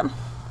all of them.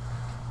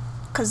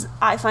 Because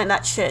I find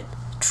that shit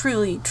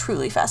truly,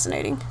 truly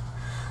fascinating.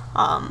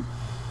 And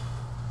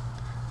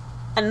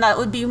that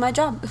would be my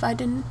job if I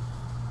didn't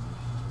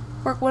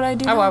work what I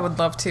do. Oh, I would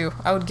love to.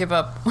 I would give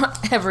up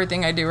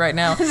everything I do right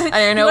now.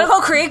 I know. You want to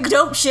go create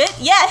dope shit?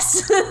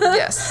 Yes.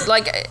 Yes.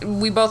 Like,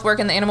 we both work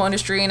in the animal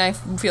industry, and I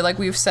feel like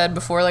we've said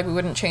before, like, we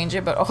wouldn't change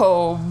it, but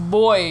oh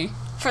boy.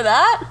 For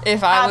that?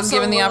 If I was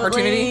given the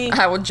opportunity,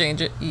 I would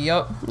change it.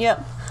 Yep.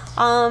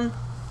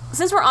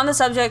 Since we're on the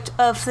subject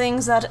of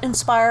things that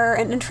inspire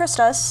and interest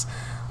us,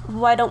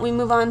 why don't we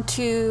move on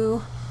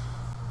to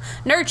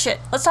nerd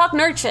shit? Let's talk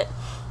nerd shit.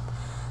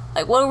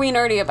 Like, what are we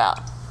nerdy about?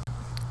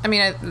 I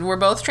mean, we're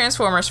both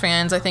Transformers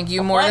fans. I think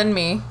you more than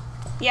me.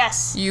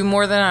 Yes. You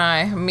more than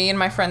I. Me and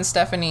my friend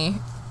Stephanie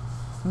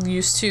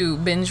used to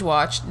binge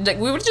watch. Like,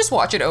 we would just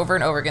watch it over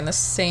and over again, the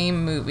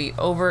same movie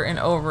over and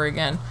over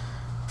again.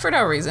 For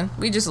no reason.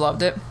 We just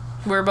loved it.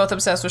 We were both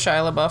obsessed with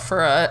Shia LaBeouf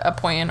for a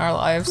point in our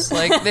lives.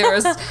 Like, there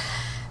was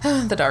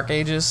the Dark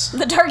Ages.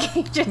 The Dark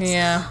Ages.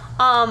 Yeah.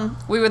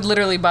 We would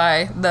literally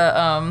buy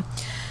the,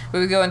 we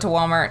would go into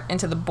Walmart,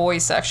 into the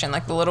boys section,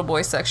 like the little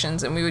boys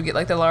sections, and we would get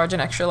like the large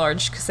and extra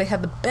large, because they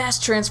had the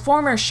best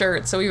Transformers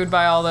shirts, so we would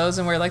buy all those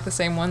and wear like the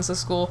same ones to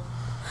school.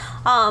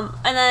 And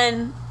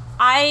then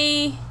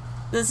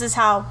this is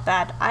how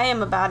bad I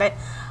am about it.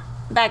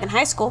 Back in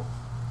high school,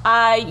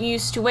 I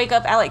used to wake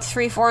up at like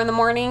 3-4 in the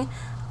morning,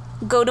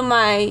 go to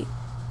my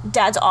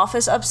dad's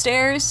office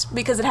upstairs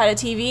because it had a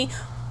TV,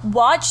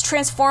 watch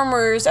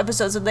Transformers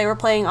episodes that they were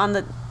playing on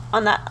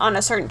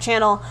a certain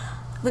channel,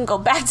 then go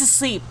back to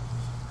sleep,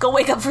 go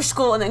wake up for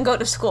school, and then go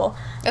to school.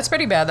 That's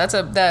pretty bad.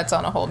 That's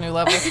on a whole new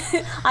level.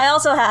 I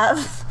also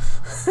have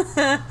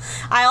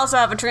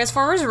a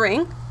Transformers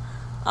ring.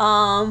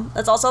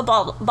 That's also a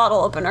bottle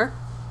opener.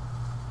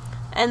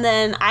 And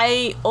then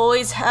I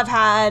always have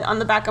had on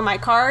the back of my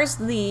cars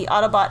the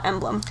Autobot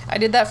emblem. I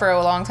did that for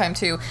a long time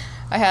too.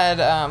 I had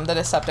the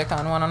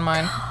Decepticon one on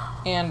mine,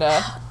 and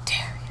how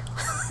dare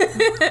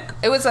you?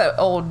 it was an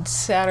old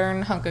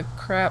Saturn hunk of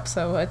crap,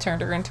 so I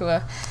turned her into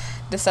a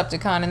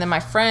Decepticon. And then my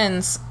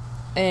friends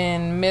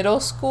in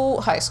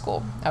high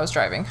school, I was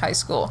driving high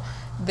school,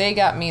 they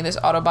got me this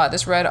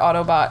red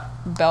Autobot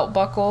belt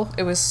buckle.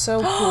 It was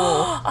so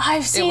cool.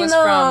 I've seen those. It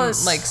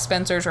was from like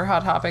Spencer's or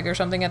Hot Topic or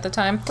something at the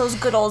time. Those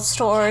good old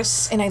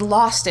stores. And I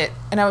lost it,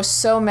 and I was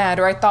so mad,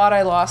 or I thought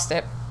I lost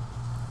it.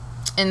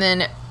 And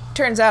then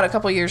turns out a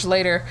couple years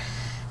later,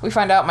 we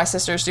find out my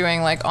sister's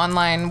doing like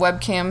online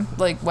webcam,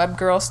 like web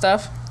girl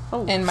stuff.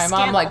 Oh, and my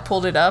mom like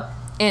pulled it up,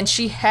 and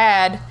she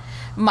had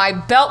my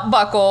belt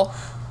buckle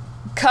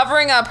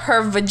covering up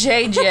her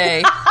vajayjay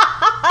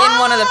in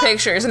one of the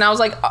pictures, and I was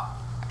like, "Are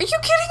you kidding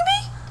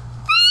me?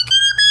 Are you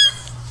kidding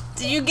me?"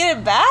 Did you get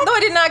it back? No, I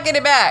did not get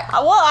it back.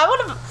 Well, I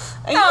would have.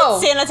 No.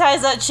 You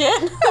sanitize that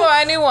shit. Oh,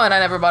 I knew one. I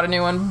never bought a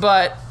new one,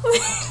 but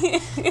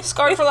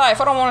scarred for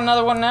life. I don't want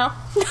another one now.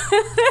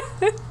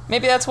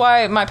 Maybe that's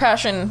why my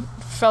passion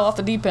fell off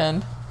the deep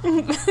end.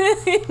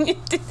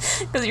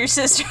 Because your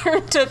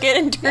sister took it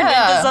and turned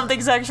it into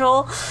something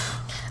sexual.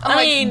 I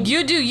mean,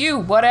 you do you,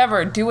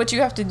 whatever. Do what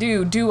you have to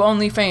do. Do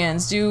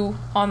OnlyFans. Do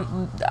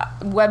on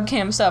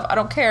webcam stuff. I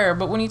don't care.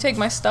 But when you take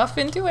my stuff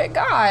into it,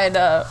 God,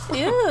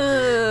 ew,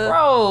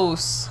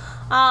 gross.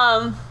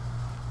 Well,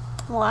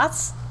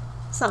 that's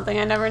something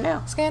I never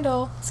knew.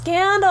 Scandal.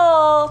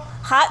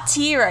 Hot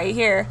tea right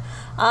here.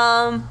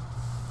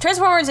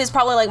 Transformers is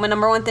probably like my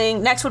number one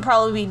thing. Next would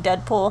probably be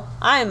Deadpool.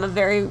 I am a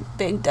very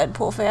big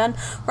Deadpool fan.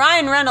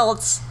 Ryan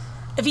Reynolds,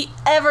 if he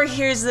ever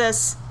hears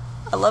this,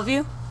 I love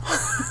you.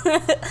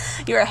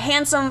 You're a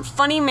handsome,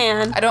 funny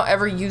man. I don't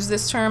ever use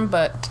this term,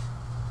 but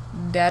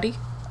daddy.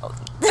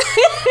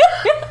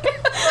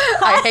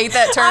 I hate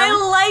that term. I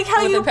like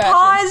how you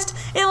paused.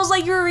 It was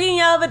like you were reading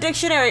out of a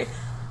dictionary.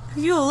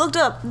 You looked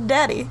up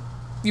daddy.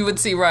 You would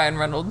see Ryan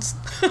Reynolds.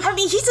 I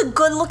mean, he's a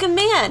good-looking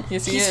man.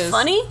 Yes, he is. He's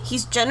funny.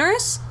 He's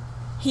generous.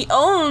 He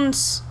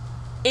owns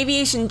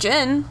Aviation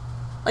Gin.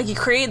 Like, he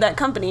created that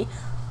company.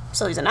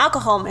 So he's an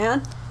alcohol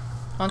man.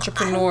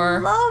 Entrepreneur. I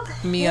love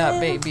him. Me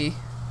up, baby.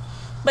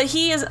 But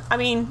he is, I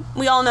mean,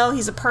 we all know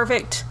he's the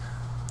perfect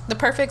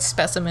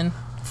specimen.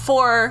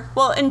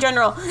 In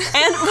general.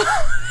 And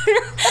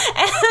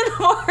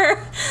for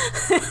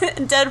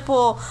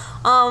Deadpool.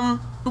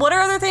 What are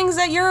other things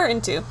that you're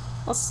into?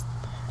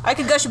 I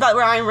could gush about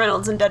Ryan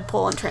Reynolds and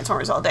Deadpool and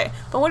Transformers all day.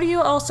 But what are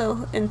you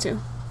also into?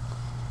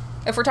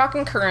 If we're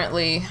talking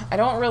currently, I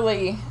don't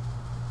really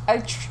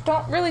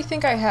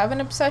think I have an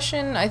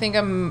obsession. I think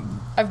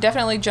I've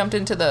definitely jumped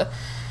into the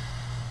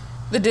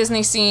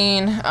Disney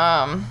scene.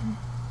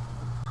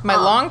 My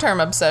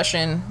long-term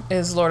obsession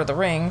is Lord of the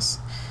Rings.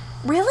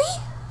 Really?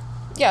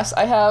 Yes,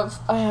 I have.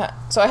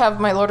 So I have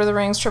my Lord of the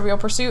Rings Trivial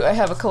Pursuit. I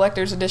have a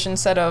collector's edition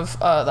set of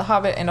The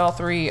Hobbit and all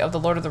 3 of the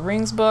Lord of the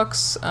Rings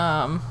books.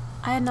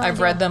 I had no idea. I've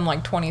read them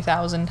like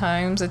 20,000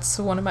 times. It's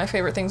one of my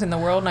favorite things in the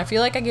world, and I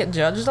feel like I get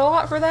judged a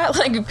lot for that.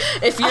 Like,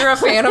 if you're a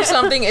fan of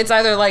something, it's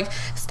either like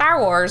Star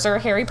Wars or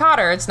Harry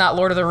Potter. It's not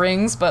Lord of the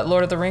Rings, but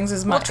Lord of the Rings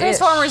is my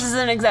Transformers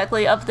isn't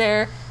exactly up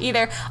there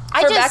either.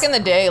 Back in the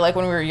day, like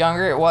when we were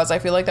younger, it was. I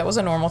feel like that was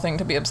a normal thing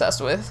to be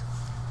obsessed with.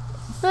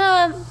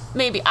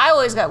 Maybe. I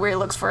always got weird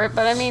looks for it,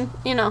 but I mean,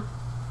 you know,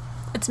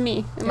 it's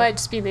me. It might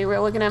just be they were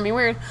looking at me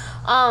weird.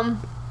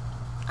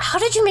 How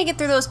did you make it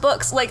through those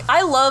books? Like,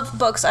 I love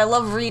books. I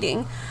love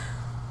reading.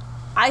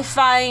 I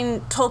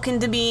find Tolkien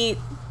to be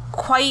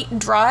quite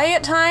dry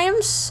at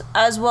times,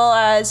 as well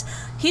as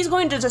he's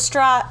going to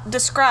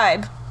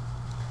describe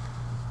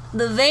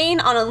the vein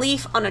on a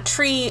leaf, on a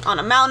tree, on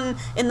a mountain,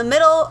 in the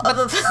middle of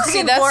a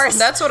forest.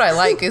 That's what I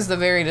like, is the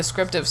very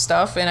descriptive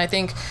stuff, and I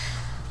think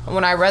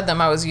when I read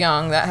them, I was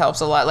young. That helps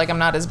a lot. Like, I'm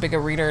not as big a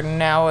reader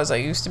now as I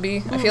used to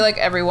be. I feel like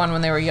everyone,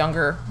 when they were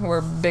younger,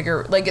 were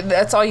bigger. Like,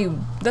 that's what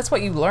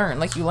you learn.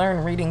 Like, you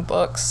learn reading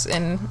books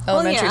in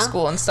elementary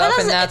school and stuff.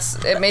 And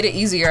it made it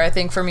easier, I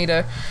think, for me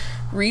to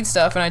read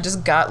stuff. And I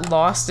just got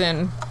lost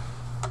in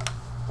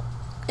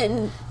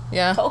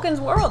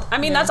Tolkien's world. I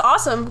mean, that's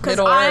awesome.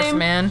 Middle Earth,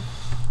 man.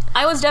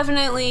 I was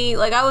definitely,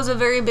 like, I was a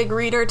very big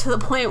reader to the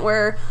point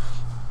where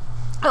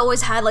I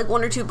always had, like,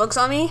 1 or 2 books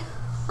on me.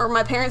 Or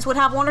my parents would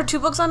have 1 or 2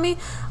 books on me.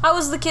 I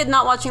was the kid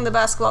not watching the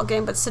basketball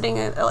game, but sitting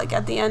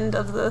at the end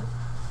of the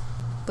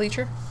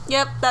bleacher.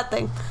 Yep, that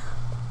thing.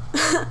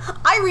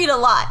 I read a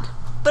lot,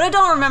 but I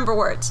don't remember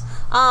words.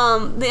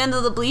 The end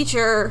of the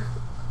bleacher,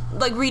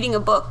 like reading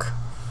a book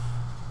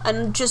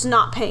and just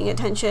not paying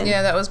attention.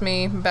 Yeah, that was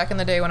me back in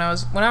the day when I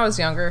was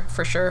younger,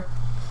 for sure.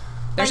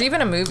 There's even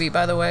a movie,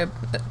 by the way,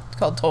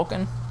 called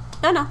Tolkien.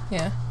 I know.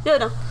 Yeah. Yeah,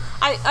 no.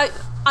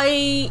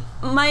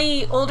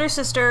 My older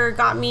sister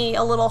got me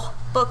a little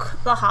book,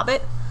 The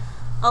Hobbit,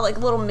 a like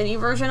little mini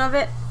version of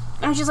it,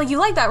 and she's like, "You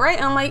like that, right?"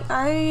 And I'm like,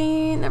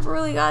 "I never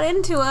really got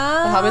into it."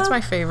 The Hobbit's my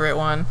favorite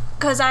one.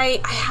 Because I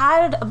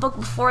had a book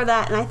before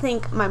that, and I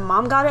think my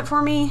mom got it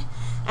for me,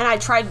 and I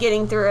tried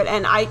getting through it,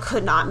 and I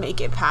could not make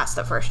it past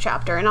the first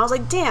chapter, and I was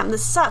like, "Damn,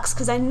 this sucks,"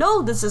 because I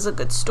know this is a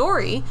good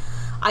story.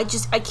 I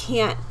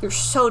can't. You're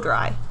so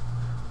dry.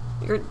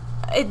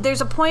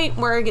 There's a point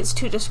where it gets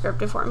too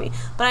descriptive for me,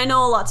 but I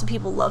know lots of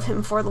people love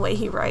him for the way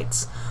he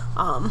writes.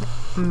 I'm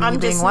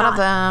being one of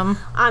them.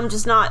 I'm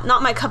just not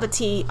my cup of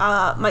tea.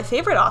 My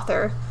favorite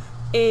author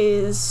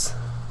is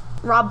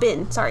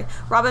Robin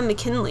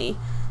McKinley,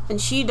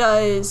 and she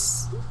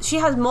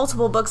has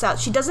multiple books out.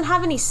 She doesn't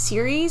have any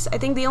series. I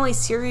think the only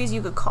series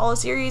you could call a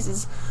series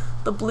is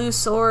The Blue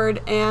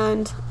Sword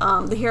and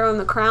The Hero and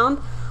the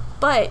Crown.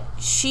 But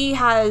she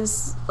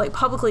has like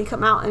publicly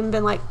come out and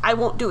been like, I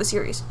won't do a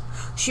series.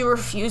 She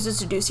refuses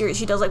to do series.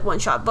 She does like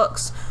one-shot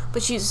books,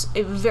 but she's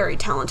a very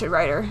talented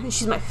writer, and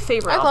she's my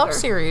favorite author. I love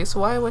series.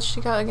 Why? What's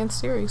she got against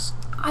series?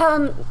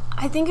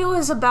 I think it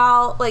was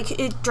about like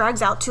it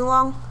drags out too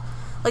long.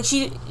 Like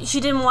she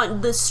didn't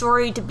want the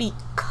story to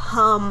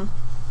become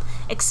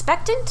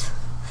expectant.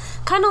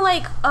 Kind of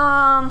like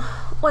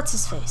what's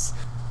his face?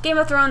 Game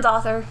of Thrones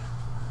author.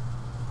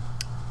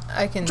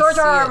 I can George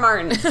see R.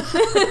 Martin.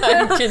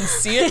 I can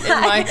see it in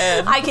my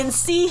head. I can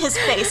see his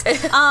face.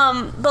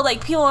 But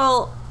like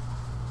people,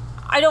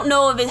 I don't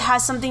know if it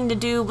has something to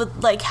do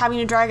with like having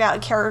to drag out a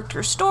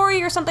character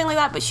story or something like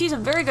that. But she's a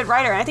very good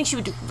writer, and I think she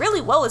would do really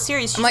well with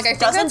series. She I think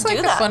that's like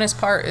the funnest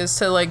part is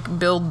to like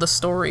build the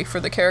story for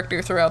the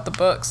character throughout the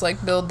books,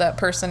 like build that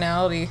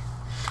personality.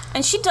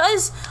 And she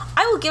does.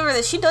 I will give her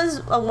this. She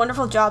does a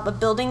wonderful job of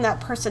building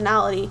that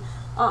personality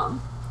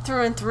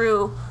through and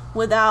through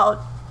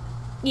without,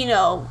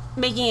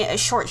 making it a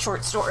short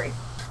story.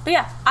 But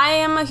yeah, I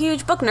am a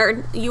huge book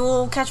nerd. You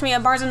will catch me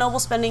at Barnes & Noble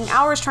spending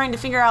hours trying to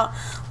figure out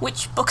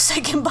which books I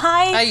can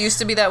buy. I used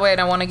to be that way,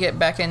 and I want to get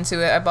back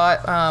into it. I bought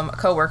a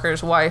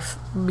coworker's wife,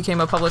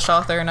 became a published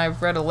author, and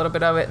I've read a little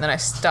bit of it, and then I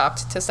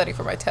stopped to study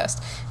for my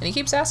test. And he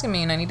keeps asking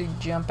me, and I need to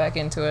jump back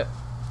into it.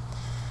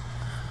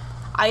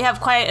 I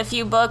have quite a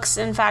few books.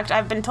 In fact,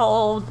 I've been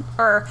told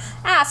or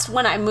asked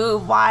when I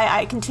move why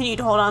I continue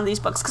to hold on to these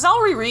books, because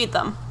I'll reread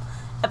them.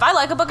 If I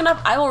like a book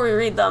enough, I will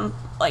reread them.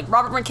 Like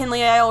Robert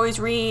McKinley, I always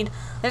read.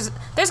 There's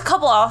a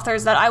couple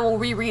authors that I will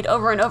reread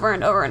over and over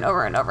and over and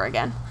over and over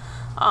again,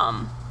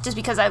 just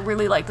because I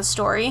really like the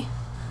story,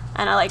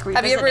 and I like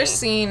revisiting. Have you ever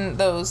seen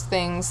those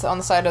things on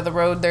the side of the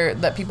road there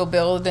that people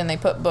build and they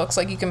put books,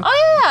 like you can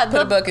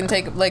put a book and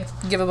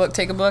give a book,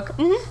 take a book?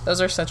 Mm-hmm.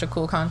 Those are such a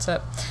cool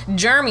concept.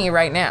 Jeremy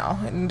right now,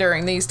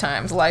 during these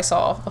times,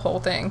 Lysol, the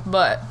whole thing,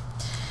 but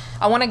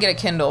I want to get a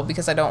Kindle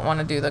because I don't want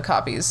to do the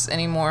copies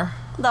anymore.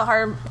 The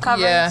hard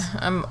covers? Yeah,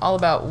 I'm all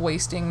about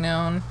wasting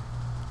now.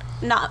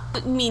 Not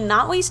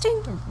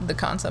wasting? The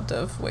concept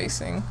of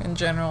wasting in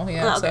general,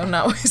 yeah. Okay. So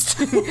not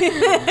wasting.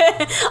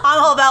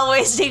 I'm all about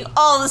wasting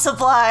all the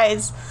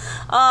supplies.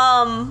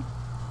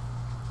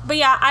 But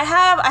yeah, I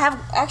have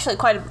actually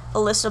quite a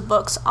list of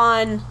books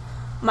on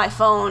my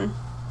phone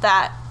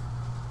that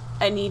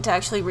I need to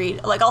actually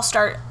read. Like I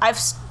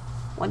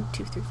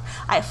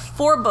have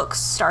 4 books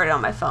started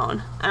on my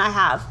phone, and I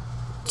have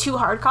 2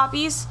 hard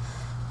copies.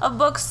 of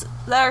books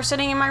that are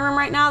sitting in my room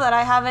right now that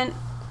I haven't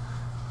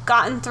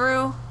gotten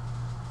through.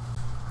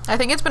 I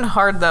think it's been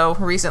hard, though,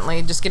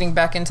 recently, just getting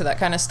back into that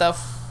kind of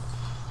stuff.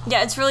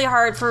 Yeah, it's really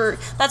hard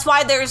that's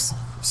why there's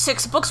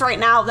 6 books right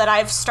now that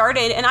I've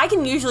started, and I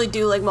can usually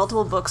do, like,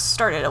 multiple books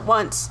started at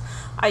once.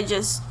 I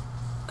just...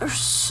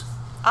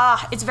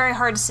 it's very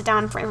hard to sit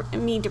down for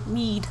me to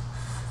read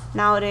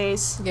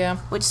nowadays. Yeah.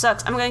 Which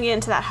sucks. I'm going to get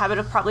into that habit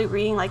of probably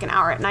reading, like, an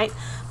hour at night.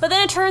 But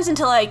then it turns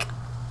into, like,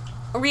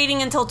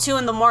 reading until 2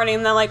 in the morning,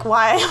 and then, like,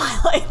 why am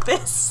I like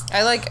this?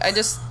 I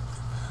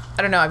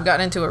don't know, I've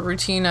gotten into a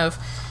routine of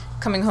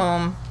coming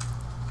home,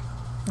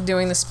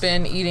 doing the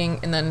spin, eating,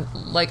 and then,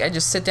 like, I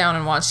just sit down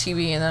and watch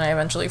TV, and then I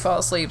eventually fall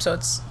asleep. So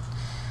it's,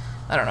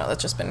 I don't know,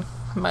 that's just been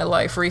my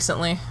life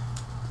recently.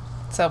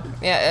 So,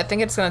 yeah, I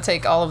think it's going to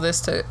take all of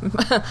this to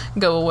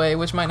go away,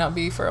 which might not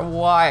be for a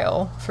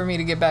while for me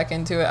to get back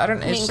into it.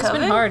 It's just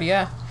been hard,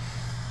 yeah.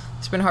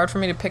 It's been hard for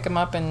me to pick them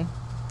up and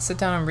sit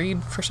down and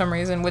read for some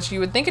reason, which you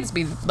would think it'd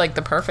be, like,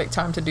 the perfect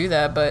time to do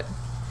that, but...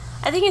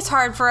 I think it's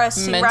hard for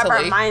us to wrap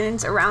our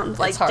minds around,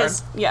 like,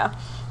 just, yeah,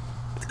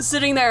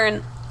 sitting there,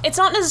 and it's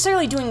not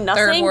necessarily doing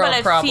nothing, but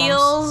it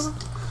feels...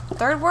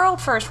 Third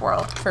world? First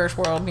world. First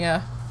world,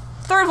 yeah.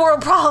 Third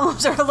world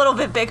problems are a little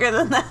bit bigger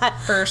than that.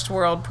 First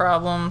world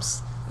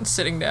problems.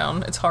 Sitting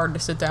down. It's hard to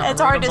sit down.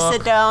 It's hard to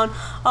sit down.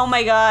 Oh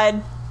my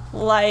god.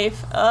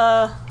 Life.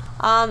 So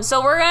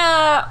we're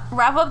gonna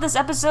wrap up this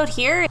episode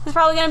here. It's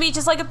probably gonna be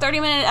just like a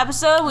 30-minute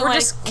episode. We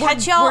want to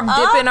catch y'all up.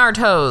 We're dipping our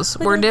toes.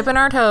 We're dipping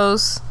our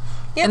toes.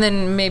 Yep. And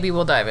then maybe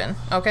we'll dive in.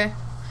 Okay?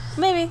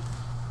 Maybe.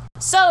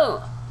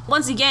 So,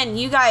 once again,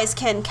 you guys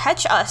can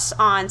catch us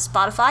on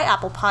Spotify,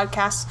 Apple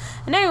Podcasts,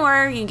 and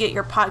anywhere you get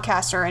your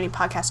podcast or any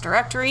podcast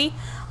directory.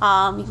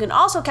 You can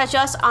also catch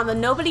us on the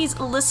Nobody's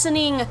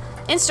Listening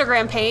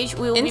Instagram page.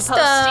 We will be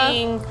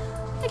posting,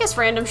 I guess,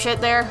 random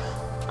shit there.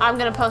 I'm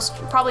going to post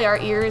probably our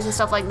ears and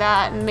stuff like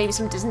that, and maybe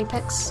some Disney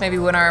pics. Maybe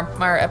when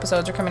our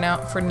episodes are coming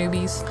out for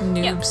noobs.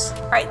 Yep.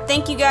 All right,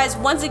 thank you guys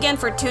once again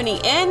for tuning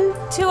in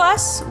to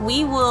us.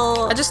 We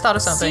will... I just thought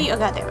of something. Oh,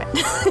 God damn it.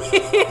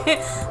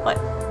 What?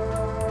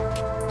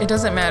 It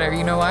doesn't matter.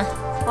 You know why?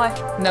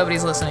 Why?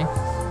 Nobody's listening.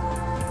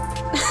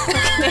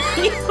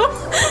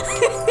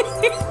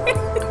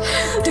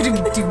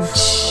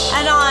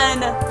 And on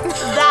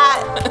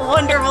that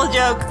wonderful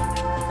joke,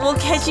 we'll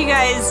catch you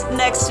guys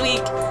next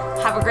week.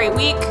 Have a great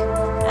week,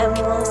 and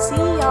we'll see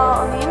y'all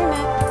on the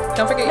internet.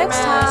 Don't forget your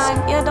mask. Next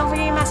time. Yeah, don't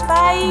forget your mask.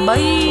 Bye.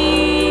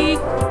 Bye.